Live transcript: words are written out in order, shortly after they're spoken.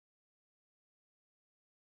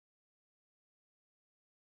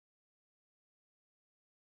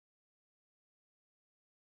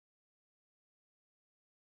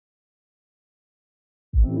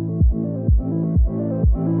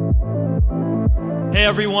Hey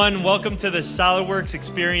everyone, welcome to the SOLIDWORKS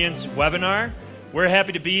Experience webinar. We're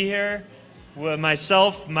happy to be here.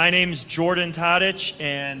 Myself, my name's Jordan TADI쪼,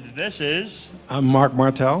 and this is... I'm Mark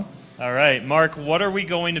Martel. All right, Mark, what are we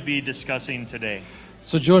going to be discussing today?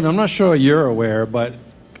 So Jordan, I'm not sure you're aware, but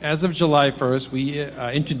as of July 1st, we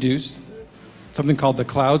introduced something called the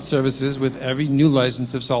cloud services with every new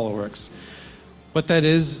license of SOLIDWORKS. What that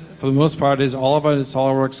is, for the most part, is all of our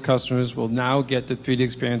SOLIDWORKS customers will now get the 3D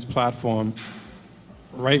Experience platform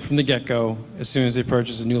right from the get-go as soon as they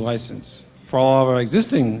purchase a new license. For all of our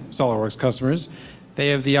existing SOLIDWORKS customers, they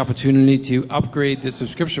have the opportunity to upgrade the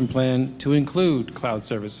subscription plan to include cloud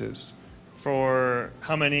services. For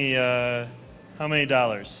how many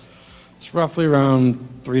dollars? It's roughly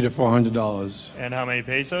around $300 to $400. And how many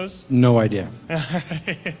pesos? No idea.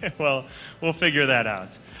 Well, we'll figure that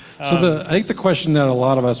out. So I think the question that a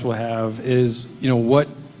lot of us will have is, what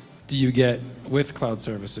do you get with cloud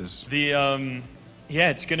services? Yeah,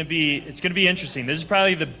 it's going to be interesting. This is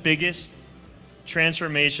probably the biggest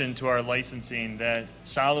transformation to our licensing that the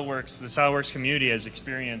SOLIDWORKS community has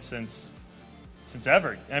experienced since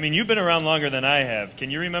ever. I mean, you've been around longer than I have. Can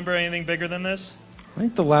you remember anything bigger than this? I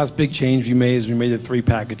think the last big change we made is we made the 3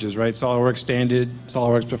 packages, right? SOLIDWORKS Standard,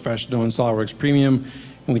 SOLIDWORKS Professional, and SOLIDWORKS Premium.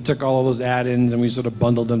 And we took all of those add-ins and we sort of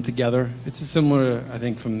bundled them together. It's similar, I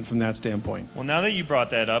think, from that standpoint. Well, now that you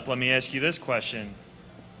brought that up, let me ask you this question.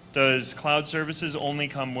 Does cloud services only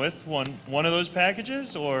come with one of those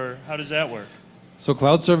packages, or how does that work? So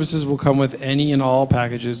cloud services will come with any and all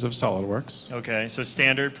packages of SOLIDWORKS. Okay, so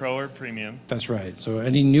standard, pro, or premium. That's right. So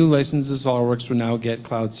any new licenses of SOLIDWORKS will now get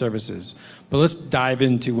cloud services. But let's dive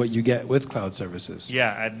into what you get with cloud services.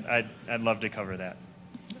 Yeah, I'd love to cover that.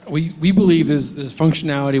 We believe there's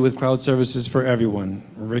functionality with cloud services for everyone,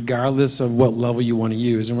 regardless of what level you want to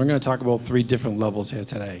use. And we're going to talk about 3 different levels here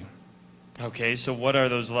today. Okay, so what are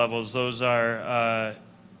those levels? Those are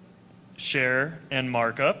share and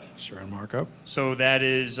markup. Share and markup. So that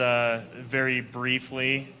is very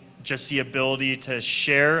briefly just the ability to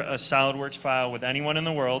share a SOLIDWORKS file with anyone in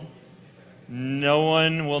the world. No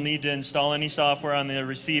one will need to install any software on the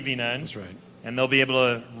receiving end. That's right. And they'll be able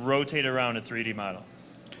to rotate around a 3D model.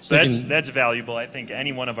 So that's valuable. I think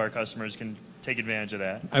any one of our customers can take advantage of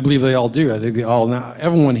that. I believe they all do. I think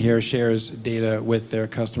everyone here shares data with their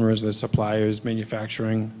customers, their suppliers,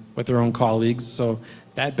 manufacturing, with their own colleagues. So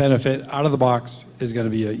that benefit out of the box is going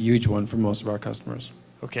to be a huge one for most of our customers.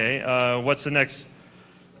 Okay, what's the next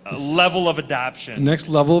level of adoption? The next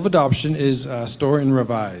level of adoption is store and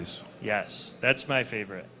revise. Yes, that's my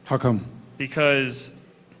favorite. How come? Because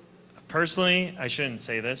personally, I shouldn't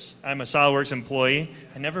say this, I'm a SOLIDWORKS employee.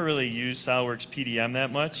 I never really used SOLIDWORKS PDM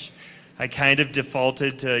that much. I kind of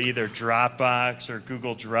defaulted to either Dropbox or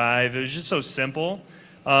Google Drive. It was just so simple.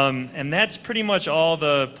 And that's pretty much all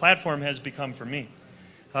the platform has become for me.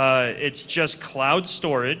 It's just cloud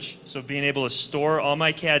storage, so being able to store all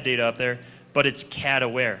my CAD data up there, but it's CAD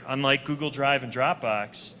aware. Unlike Google Drive and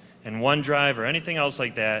Dropbox and OneDrive or anything else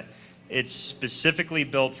like that, it's specifically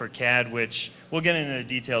built for CAD, which we'll get into the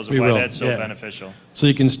details of why that's so beneficial. So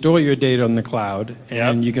you can store your data on the cloud,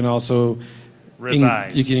 and you can also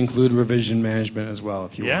revise. You can include revision management as well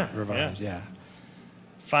if you want. Revise,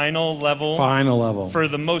 Final level. Final level. For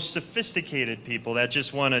the most sophisticated people that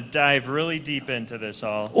just want to dive really deep into this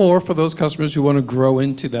all. Or for those customers who want to grow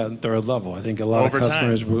into that 3rd level. I think a lot of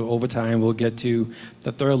customers over time will get to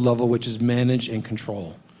the 3rd level, which is manage and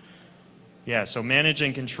control. Yeah, so manage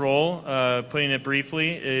and control, putting it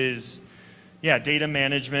briefly, is data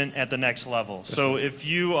management at the next level. So if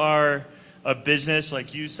you are a business,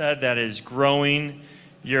 like you said, that is growing,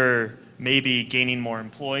 you're maybe gaining more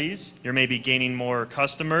employees, you're maybe gaining more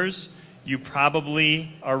customers, you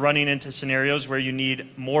probably are running into scenarios where you need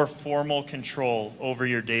more formal control over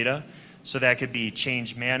your data. So that could be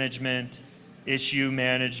change management, issue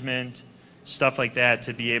management, stuff like that,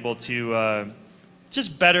 to be able to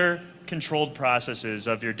just better controlled processes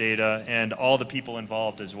of your data and all the people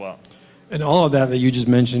involved as well. And all of that you just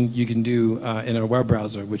mentioned, you can do in a web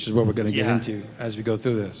browser, which is what we're going to get into as we go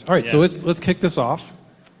through this. All right, so let's kick this off.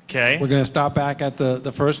 Okay. We're going to stop back at the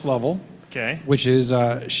 1st level, which is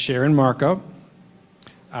share and markup.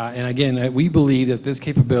 And again, we believe that this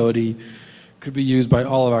capability could be used by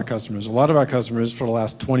all of our customers. A lot of our customers for the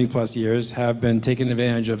last 20+ years have been taking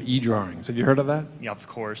advantage of e-drawings. Have you heard of that? Yeah, of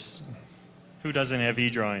course. Who doesn't have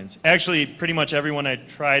e-drawings? Actually, pretty much everyone I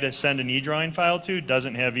try to send an e-drawing file to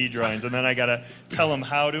doesn't have e-drawings, and then I got to tell them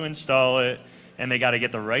how to install it, and they got to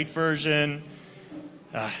get the right version.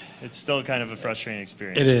 It's still kind of a frustrating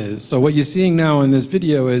experience. It is. So what you're seeing now in this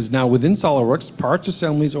video is now within SOLIDWORKS, parts,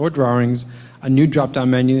 assemblies, or drawings, a new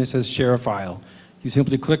drop-down menu that says Share a File. You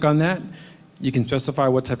simply click on that. You can specify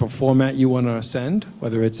what type of format you want to send,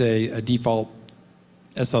 whether it's a default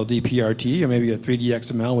SLD PRT or maybe a 3D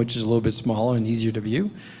XML, which is a little bit smaller and easier to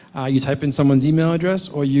view. You type in someone's email address,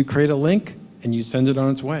 or you create a link and you send it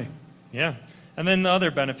on its way. Yeah. And then the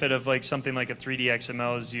other benefit of like something like a 3D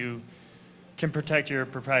XML is you can protect your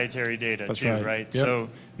proprietary data. That's too, right. Yep. So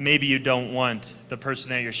maybe you don't want the person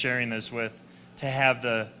that you're sharing this with to have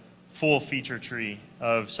the full feature tree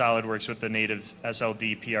of SOLIDWORKS with the native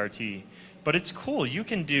SLD PRT. But it's cool. You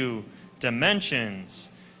can do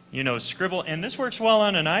dimensions, you know, scribble, and this works well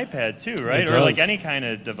on an iPad too, right? Or like any kind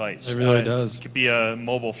of device. It really does. It could be a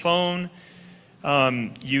mobile phone.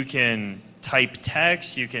 You can type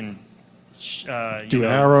text. You can do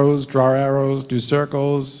arrows, draw arrows, do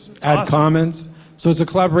circles, add awesome. comments. So it's a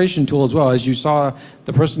collaboration tool as well. As you saw,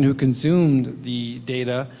 the person who consumed the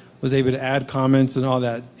data was able to add comments and all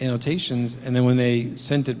that annotations, and then when they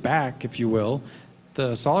sent it back, if you will,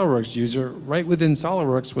 the SOLIDWORKS user, right within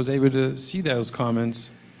SOLIDWORKS, was able to see those comments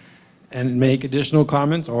and make additional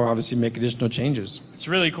comments or obviously make additional changes. It's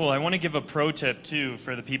really cool. I want to give a pro tip too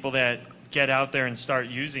for the people that get out there and start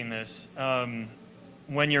using this.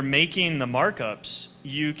 When you're making the markups,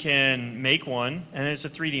 you can make one, and it's a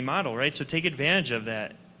 3D model, right? So take advantage of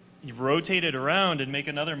that. You rotate it around and make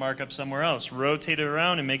another markup somewhere else. Rotate it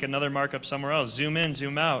around and make another markup somewhere else. Zoom in,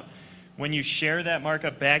 zoom out. When you share that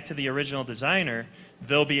markup back to the original designer,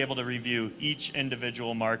 they'll be able to review each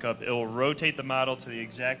individual markup. It will rotate the model to the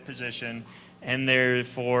exact position, and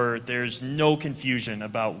therefore there's no confusion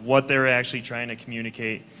about what they're actually trying to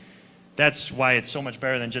communicate. That's why it's so much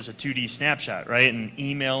better than just a 2D snapshot, right? And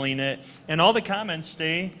emailing it. And all the comments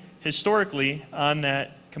stay historically on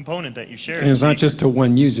that component that you shared. And it's not just to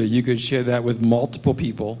one user. You could share that with multiple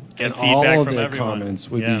people, Get and feedback all of from their everyone.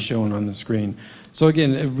 comments would be shown on the screen. So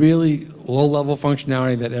again, a really low-level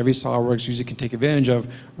functionality that every SOLIDWORKS user can take advantage of,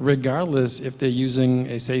 regardless if they're using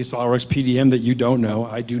a, say, SOLIDWORKS PDM that you don't know.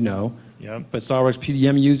 I do know. Yep. But SOLIDWORKS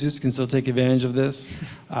PDM users can still take advantage of this.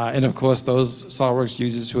 And of course, those SOLIDWORKS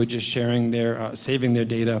users who are just sharing their, saving their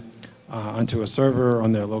data onto a server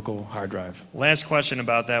on their local hard drive. Last question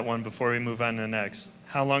about that one before we move on to the next.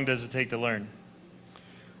 How long does it take to learn?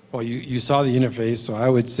 Well, you saw the interface, so I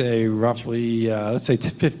would say roughly, let's say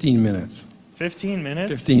 15 minutes. 15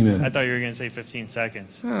 minutes? 15 minutes. I thought you were going to say 15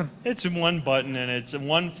 seconds. Huh. It's one button and it's in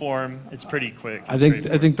one form. It's pretty quick. I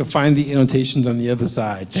think to find the annotations on the other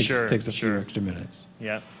side takes a few extra minutes.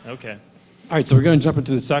 Yeah, okay. All right, so we're going to jump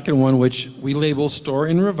into the second one, which we label Store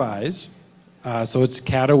and Revise. So it's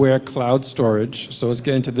CAD-aware cloud storage. So let's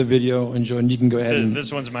get into the video, and Jordan, you can go ahead and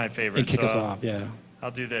This one's my favorite. kick us off. Yeah.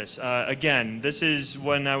 I'll do this. Again, this is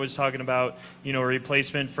when I was talking about, you know, a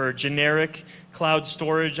replacement for generic cloud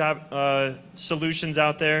storage solutions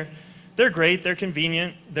out there. They're great, they're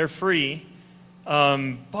convenient, they're free,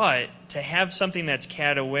 but to have something that's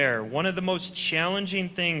CAD aware, one of the most challenging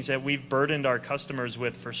things that we've burdened our customers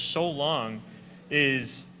with for so long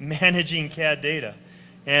is managing CAD data.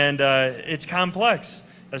 And it's complex.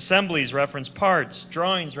 Assemblies reference parts,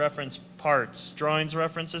 drawings reference parts, drawings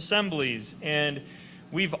reference assemblies, and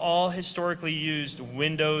we've all historically used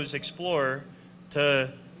Windows Explorer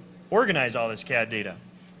to organize all this CAD data.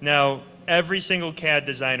 Now, every single CAD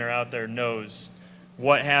designer out there knows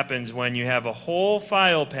what happens when you have a whole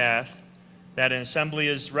file path that an assembly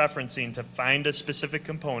is referencing to find a specific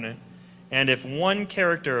component, and if one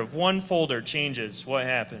character of one folder changes, what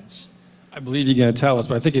happens? I believe you're going to tell us,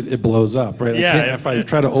 but I think it blows up, right? Yeah. If I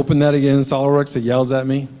try to open that again in SOLIDWORKS, it yells at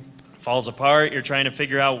me. Falls apart. You're trying to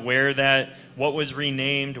figure out what was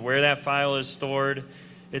renamed, where that file is stored.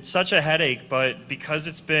 It's such a headache, but because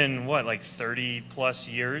it's been, like 30 plus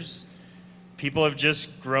years, people have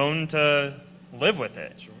just grown to live with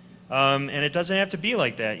it. Sure. And it doesn't have to be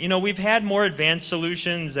like that. You know, we've had more advanced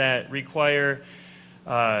solutions that require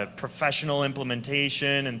professional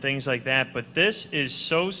implementation and things like that, but this is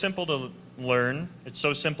so simple to learn, it's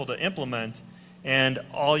so simple to implement, and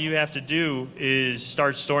all you have to do is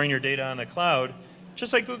start storing your data on the cloud,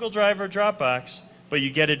 just like Google Drive or Dropbox, but you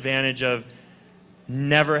get advantage of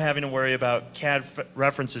never having to worry about CAD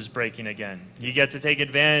references breaking again. You get to take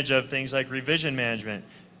advantage of things like revision management.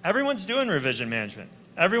 Everyone's doing revision management.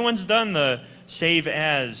 Everyone's done the save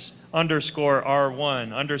as _R1,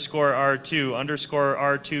 _R2,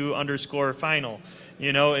 _R2, _final.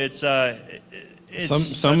 You know, it's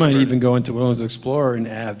some might even go into Windows Explorer and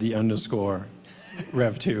add the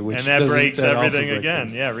 _rev2, which and that breaks everything breaks again.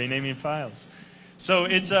 things. Yeah, renaming files. So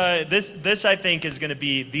it's this I think is going to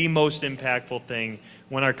be the most impactful thing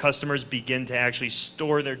when our customers begin to actually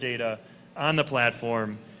store their data on the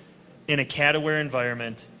platform in a CAD-aware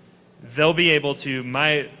environment. They'll be able to.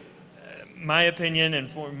 my opinion and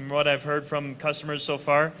from what I've heard from customers so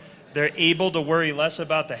far, they're able to worry less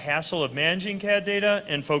about the hassle of managing CAD data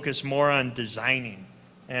and focus more on designing.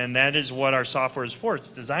 And that is what our software is for. It's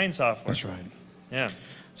design software. That's right. Yeah.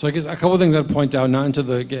 So I guess a couple of things I'd point out, not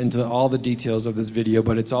get into all the details of this video,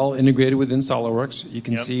 but it's all integrated within SOLIDWORKS. You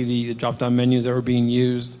can see the drop-down menus that were being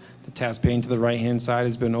used. The task pane to the right-hand side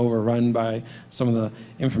has been overrun by some of the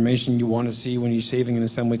information you want to see when you're saving an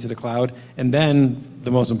assembly to the cloud. And then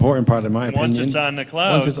the most important part, in my opinion, once it's on the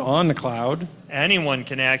cloud, once it's on the cloud, anyone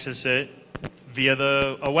can access it via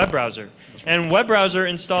a web browser. And web browser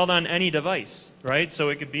installed on any device, right? So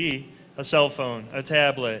it could be a cell phone, a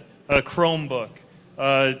tablet, a Chromebook,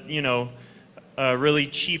 you know, a really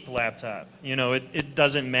cheap laptop. You know, it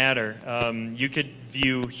doesn't matter. You could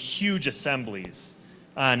view huge assemblies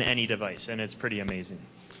on any device, and it's pretty amazing.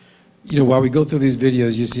 You know, while we go through these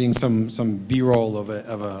videos, you're seeing some B-roll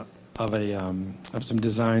of some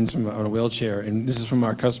designs from on a wheelchair, and this is from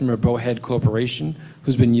our customer Bowhead Corporation,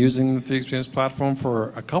 who's been using the 3D Experience platform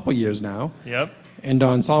for a couple years now. Yep. And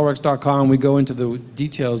on SOLIDWORKS.com, we go into the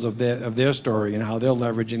details of their story and how they're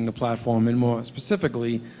leveraging the platform, and more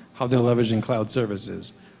specifically, how they're leveraging cloud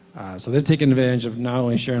services. So they're taking advantage of not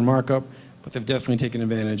only sharing markup, but they've definitely taken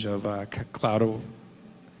advantage of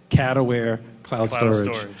CAD-aware cloud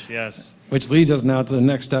storage. Yes. Which leads us now to the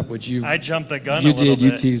next step, which I jumped the gun a little bit.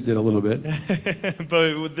 You teased it a little bit.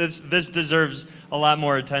 But this deserves a lot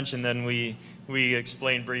more attention than we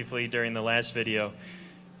explained briefly during the last video.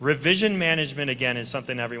 Revision management, again, is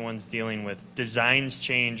something everyone's dealing with. Designs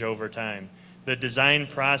change over time. The design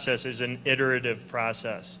process is an iterative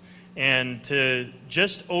process. And to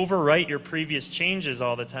just overwrite your previous changes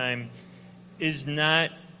all the time is not,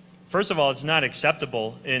 first of all, it's not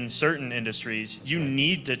acceptable in certain industries. You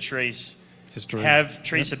need to trace, have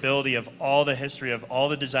traceability of all the history of all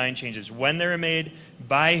the design changes, when they were made,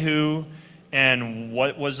 by who, and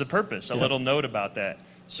what was the purpose. A little note about that.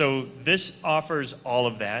 So this offers all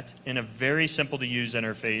of that in a very simple to use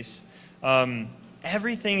interface.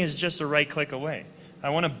 Everything is just a right click away.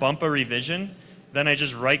 I want to bump a revision, then I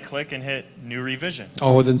just right click and hit new revision.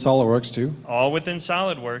 All within SOLIDWORKS too? All within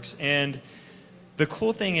SOLIDWORKS. And the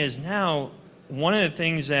cool thing is now, one of the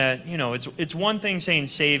things that, you know, it's one thing saying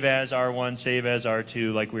save as R1, save as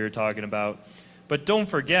R2, like we were talking about. But don't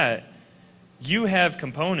forget, you have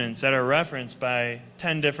components that are referenced by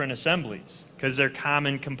 10 different assemblies because they're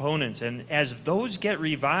common components. And as those get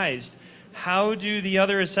revised, how do the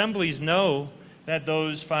other assemblies know that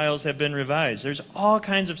those files have been revised? There's all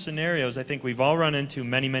kinds of scenarios I think we've all run into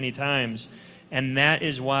many, many times. And that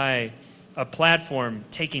is why a platform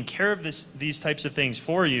taking care of these types of things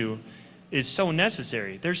for you is so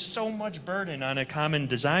necessary. There's so much burden on a common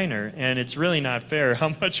designer, and it's really not fair how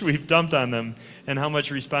much we've dumped on them and how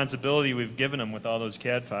much responsibility we've given them with all those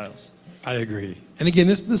CAD files. I agree. And again,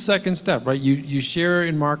 this is the second step, right? You share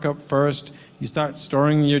in markup first, you start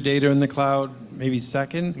storing your data in the cloud maybe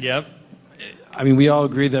second. Yep. I mean, we all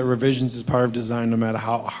agree that revisions is part of design no matter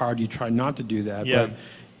how hard you try not to do that. Yep. But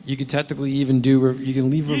you could technically even you can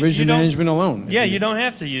leave revision management alone. Yeah, you don't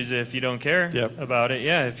have to use it if you don't care about it.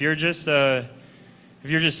 Yeah, if you're just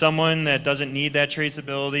someone that doesn't need that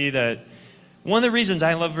traceability, one of the reasons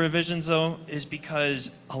I love revisions though is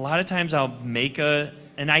because a lot of times I'll make an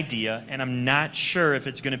idea and I'm not sure if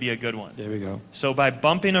it's going to be a good one. There we go. So by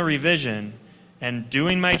bumping a revision and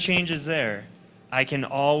doing my changes there, I can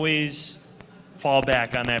always fall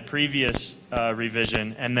back on that previous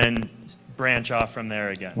revision and then branch off from there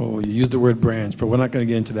again. Well, you used the word branch, but we're not going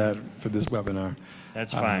to get into that for this webinar.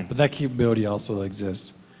 That's fine. But that capability also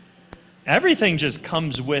exists. Everything just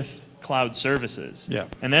comes with cloud services. Yeah.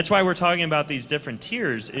 And that's why we're talking about these different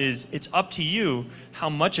tiers, is it's up to you how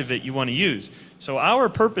much of it you want to use. So our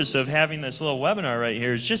purpose of having this little webinar right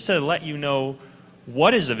here is just to let you know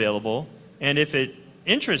what is available, and if it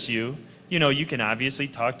interests you, you know, you can obviously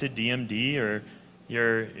talk to DMD or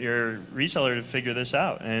your reseller to figure this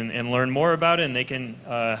out and learn more about it, and they can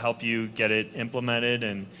help you get it implemented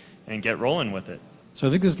and get rolling with it. So I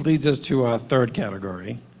think this leads us to our third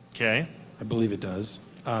category. Okay. I believe it does,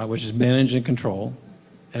 which is manage and control.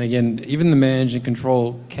 And again, even the manage and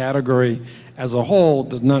control category as a whole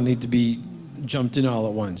does not need to be jumped in all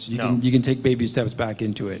at once. You can take baby steps back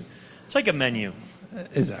into it. It's like a menu.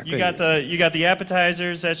 Exactly. You got the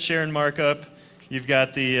appetizers, that's sharing markup. You've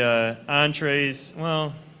got the entrees.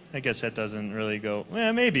 Well, I guess that doesn't really go.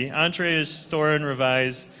 Well, maybe. Entree is store and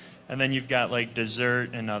revise. And then you've got like dessert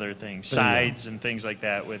and other things, sides and things like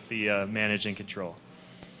that with the manage and control.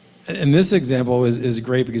 And this example is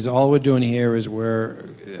great because all we're doing here is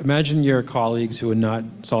imagine your colleagues who are not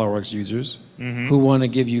SOLIDWORKS users who want to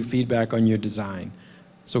give you feedback on your design.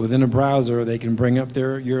 So within a browser, they can bring up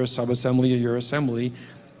your subassembly or your assembly,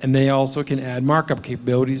 and they also can add markup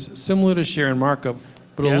capabilities similar to share and markup,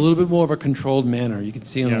 but Yeah. a little bit more of a controlled manner. You can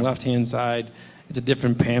see on Yeah. the left-hand side, it's a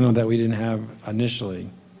different panel that we didn't have initially.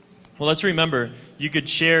 Well, let's remember, you could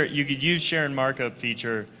use share and markup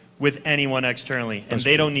feature with anyone externally, and That's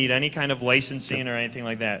they true. don't need any kind of licensing or anything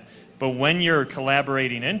like that. But when you're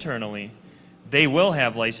collaborating internally, they will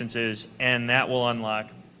have licenses, and that will unlock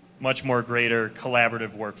much more greater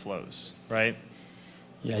collaborative workflows, right?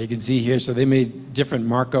 Yeah, you can see here, so they made different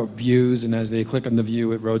markup views, and as they click on the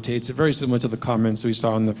view, it rotates. It's very similar to the comments we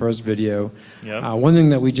saw in the first video. Yep. One thing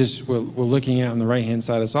that we're looking at on the right-hand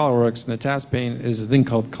side of SOLIDWORKS in the task pane is a thing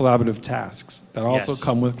called collaborative tasks that also Yes.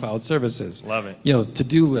 come with cloud services. Love it. You know,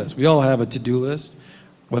 to-do list. We all have a to-do list,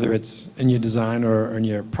 whether it's in your design or in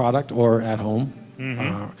your product or at home.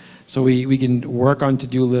 So we can work on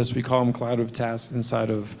to-do lists. We call them collaborative tasks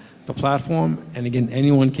inside of the platform, and again,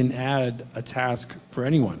 anyone can add a task for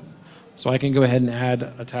anyone. So I can go ahead and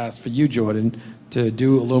add a task for you, Jordan, to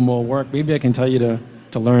do a little more work. Maybe I can tell you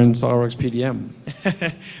to learn SOLIDWORKS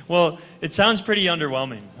PDM. Well, it sounds pretty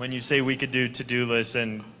underwhelming when you say we could do to-do lists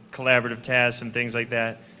and collaborative tasks and things like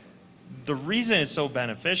that. The reason it's so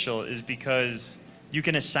beneficial is because you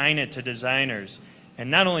can assign it to designers.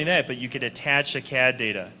 And not only that, but you could attach the CAD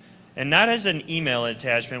data. And not as an email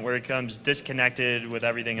attachment where it comes disconnected with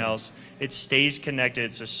everything else. It stays connected.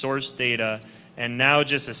 It's a source data. And now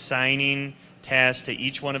just assigning tasks to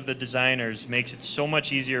each one of the designers makes it so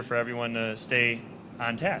much easier for everyone to stay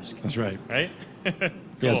on task. That's right. Right? Yeah,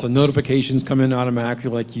 Cool. so notifications come in automatically,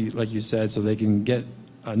 like you said, so they can get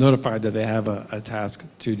notified that they have a task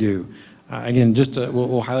to do. Again,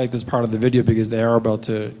 we'll highlight this part of the video because they are about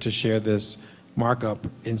to share this markup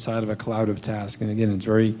inside of a cloud of task. And again, it's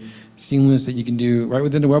very seamless that you can do right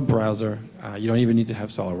within the web browser. You don't even need to have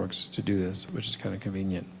SOLIDWORKS to do this, which is kind of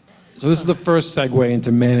convenient. So this is the first segue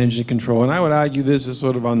into manage and control, and I would argue this is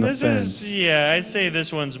sort of on the fence. Yeah, I'd say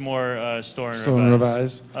this one's more store and Store and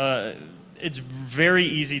revise. It's very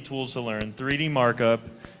easy tools to learn. 3D markup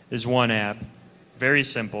is one app, very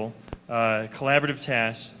simple. Collaborative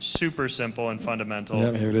tasks, super simple and fundamental.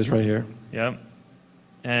 Yeah, here it is right here. Yep.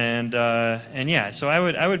 And yeah, so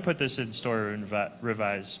I would put this in store and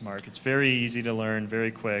revise, Mark. It's very easy to learn,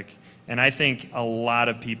 very quick, and I think a lot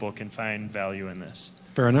of people can find value in this.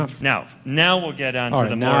 Fair enough. Now we'll get on All to right,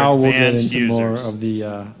 the now more we'll get advanced into more users. of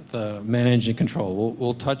the manage and control.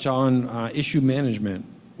 We'll touch on issue management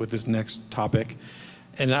with this next topic.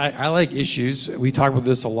 And I like issues. We talk about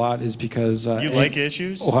this a lot is because... You like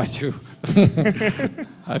issues? Oh, I do.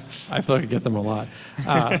 I feel like I get them a lot.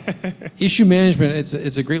 Issue management,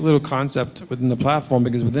 it's a great little concept within the platform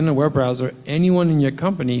because within a web browser, anyone in your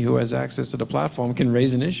company who has access to the platform can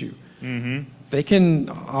raise an issue. They can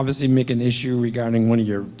obviously make an issue regarding one of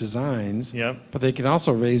your designs, Yep. but they can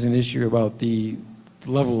also raise an issue about the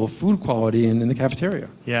level of food quality in the cafeteria.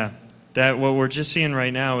 Yeah. What we're just seeing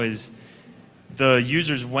right now is the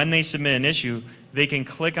users, when they submit an issue, they can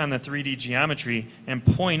click on the 3D geometry and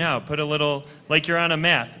point out, put a little, like you're on a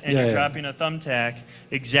map and you're dropping a thumbtack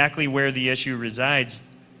exactly where the issue resides,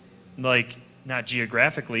 like not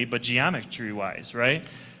geographically, but geometry-wise, right?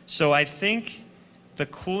 So I think the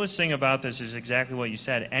coolest thing about this is exactly what you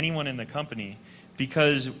said, anyone in the company,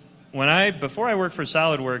 because before I worked for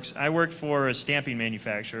SOLIDWORKS, I worked for a stamping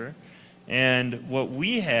manufacturer, and what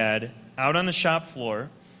we had out on the shop floor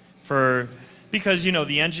because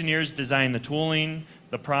the engineers design the tooling,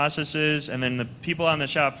 the processes, and then the people on the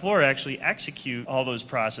shop floor actually execute all those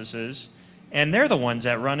processes, and they're the ones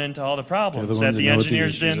that run into all the problems that the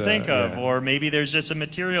engineers didn't think of, or maybe there's just a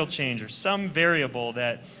material change or some variable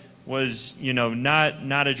that was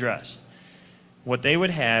not addressed. What they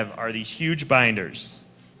would have are these huge binders,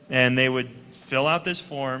 and they would fill out this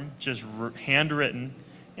form, just handwritten,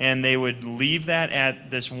 and they would leave that at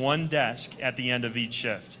this one desk at the end of each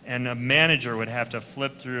shift. And a manager would have to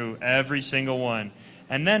flip through every single one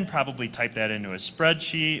and then probably type that into a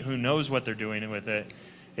spreadsheet. Who knows what they're doing with it.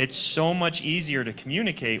 It's so much easier to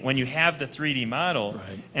communicate when you have the 3D model,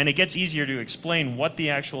 Right. and it gets easier to explain what the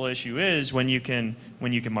actual issue is when you can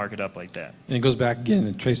mark it up like that. And it goes back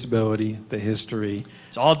again to traceability, the history.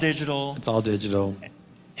 It's all digital. It's all digital.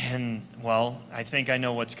 And, well, I think I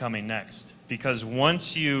know what's coming next. Because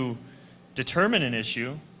once you determine an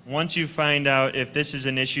issue, once you find out if this is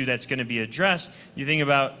an issue that's going to be addressed, you think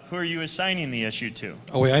about who are you assigning the issue to?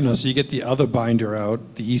 Oh, wait, I know. So you get the other binder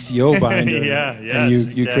out, the ECO binder. Yeah, And yes,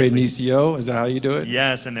 you create an exactly. ECO? Is that how you do it?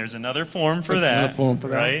 Yes, and there's another form for There's that. another form for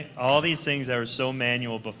that. Right? All these things that were so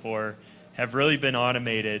manual before have really been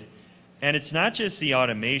automated. And it's not just the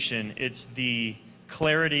automation, it's the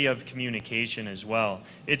clarity of communication as well.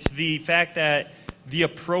 It's the fact that the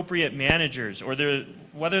appropriate managers, or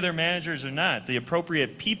whether they're managers or not, the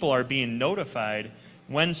appropriate people are being notified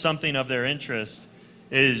when something of their interest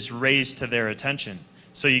is raised to their attention.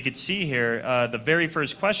 So you could see here, the very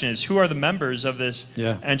first question is, who are the members of this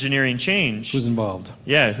engineering change? Who's involved?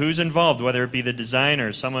 Yeah, who's involved, whether it be the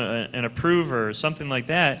designer, someone, an approver, or something like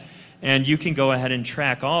that. And you can go ahead and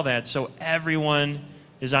track all that so everyone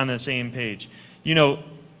is on the same page. You know,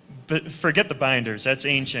 but forget the binders, that's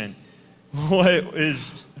ancient. What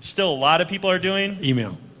is still a lot of people are doing?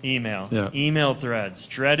 Email. Email. Yeah. Email threads,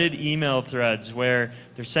 dreaded email threads where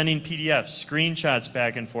they're sending PDFs, screenshots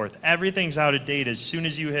back and forth. Everything's out of date as soon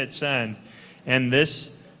as you hit send. And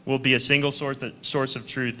this will be a single source of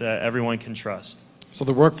truth that everyone can trust. So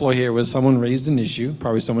the workflow here was someone raised an issue,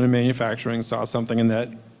 probably someone in manufacturing saw something in that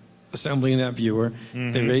assembly in that viewer.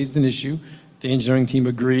 They raised an issue. The engineering team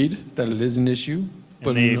agreed that it is an issue.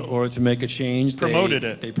 But in order to make a change, they promoted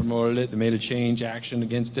it. They made a change action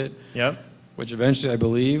against it. Yep. Which eventually, I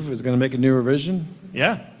believe, is going to make a new revision.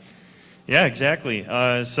 Yeah. Yeah, exactly.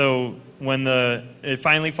 So when it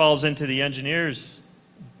finally falls into the engineer's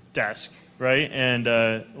desk, right, and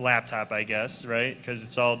laptop, I guess, right, because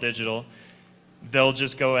it's all digital, they'll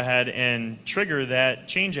just go ahead and trigger that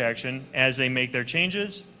change action as they make their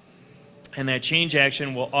changes. And that change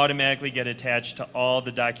action will automatically get attached to all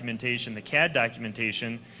the documentation, the CAD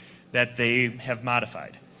documentation that they have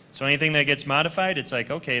modified. So anything that gets modified, it's like,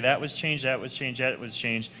 okay, that was changed, that was changed, that was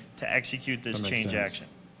changed to execute this change action.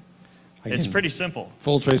 Again, it's pretty simple.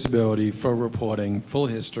 Full traceability, full reporting, full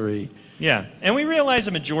history. Yeah, and we realize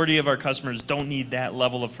the majority of our customers don't need that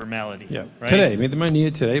level of formality. Yeah, right? today, maybe they might need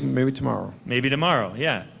it today, maybe tomorrow. Maybe tomorrow,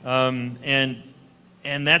 yeah. And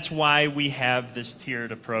that's why we have this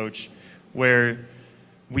tiered approach where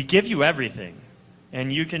we give you everything,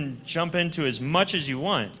 and you can jump into as much as you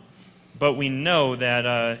want. But we know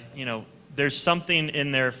that there's something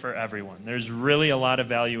in there for everyone. There's really a lot of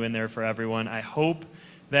value in there for everyone. I hope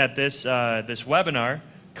that this webinar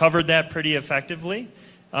covered that pretty effectively.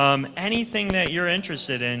 Anything that you're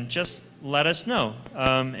interested in, just let us know.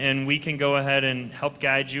 And we can go ahead and help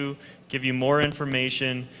guide you, give you more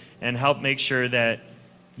information, and help make sure that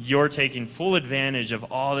you're taking full advantage of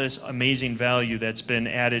all this amazing value that's been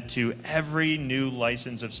added to every new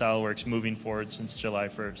license of SOLIDWORKS moving forward since July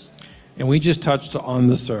 1st. And we just touched on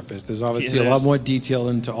the surface. There's obviously a lot more detail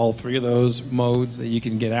into all three of those modes that you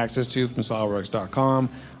can get access to from solidworks.com.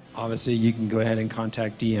 Obviously, you can go ahead and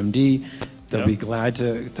contact DMD. They'll be glad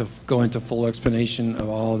to go into full explanation of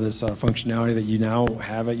all of this functionality that you now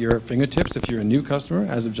have at your fingertips if you're a new customer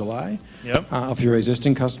as of July. If you're an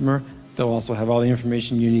existing customer, they'll also have all the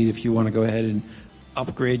information you need if you want to go ahead and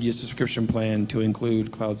upgrade your subscription plan to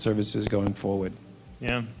include cloud services going forward.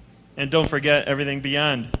 Yeah, and don't forget everything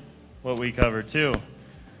beyond what we covered too,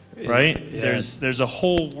 right? There's a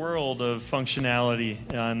whole world of functionality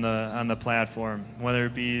on the platform, whether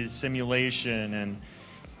it be simulation and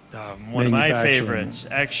one of my favorites,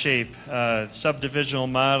 X-shape, subdivisional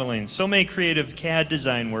modeling, so many creative CAD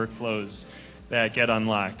design workflows that get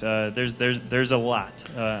unlocked. There's a lot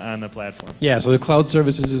on the platform. Yeah, so the cloud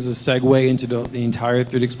services is a segue into the entire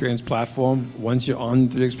 3D Experience platform. Once you're on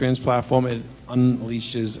the 3D Experience platform, it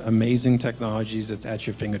unleashes amazing technologies that's at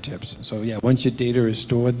your fingertips. So yeah, once your data is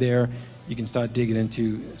stored there, you can start digging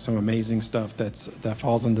into some amazing stuff that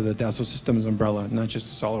falls under the Dassault Systems umbrella, not just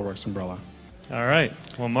the SOLIDWORKS umbrella. All right.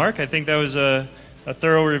 Well, Mark, I think that was a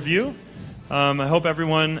thorough review. I hope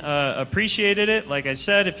everyone appreciated it. Like I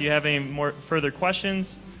said, if you have any further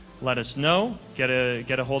questions, let us know. Get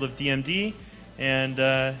a hold of DMD, and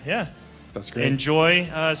yeah, that's great. Enjoy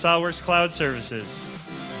SOLIDWORKS Cloud Services.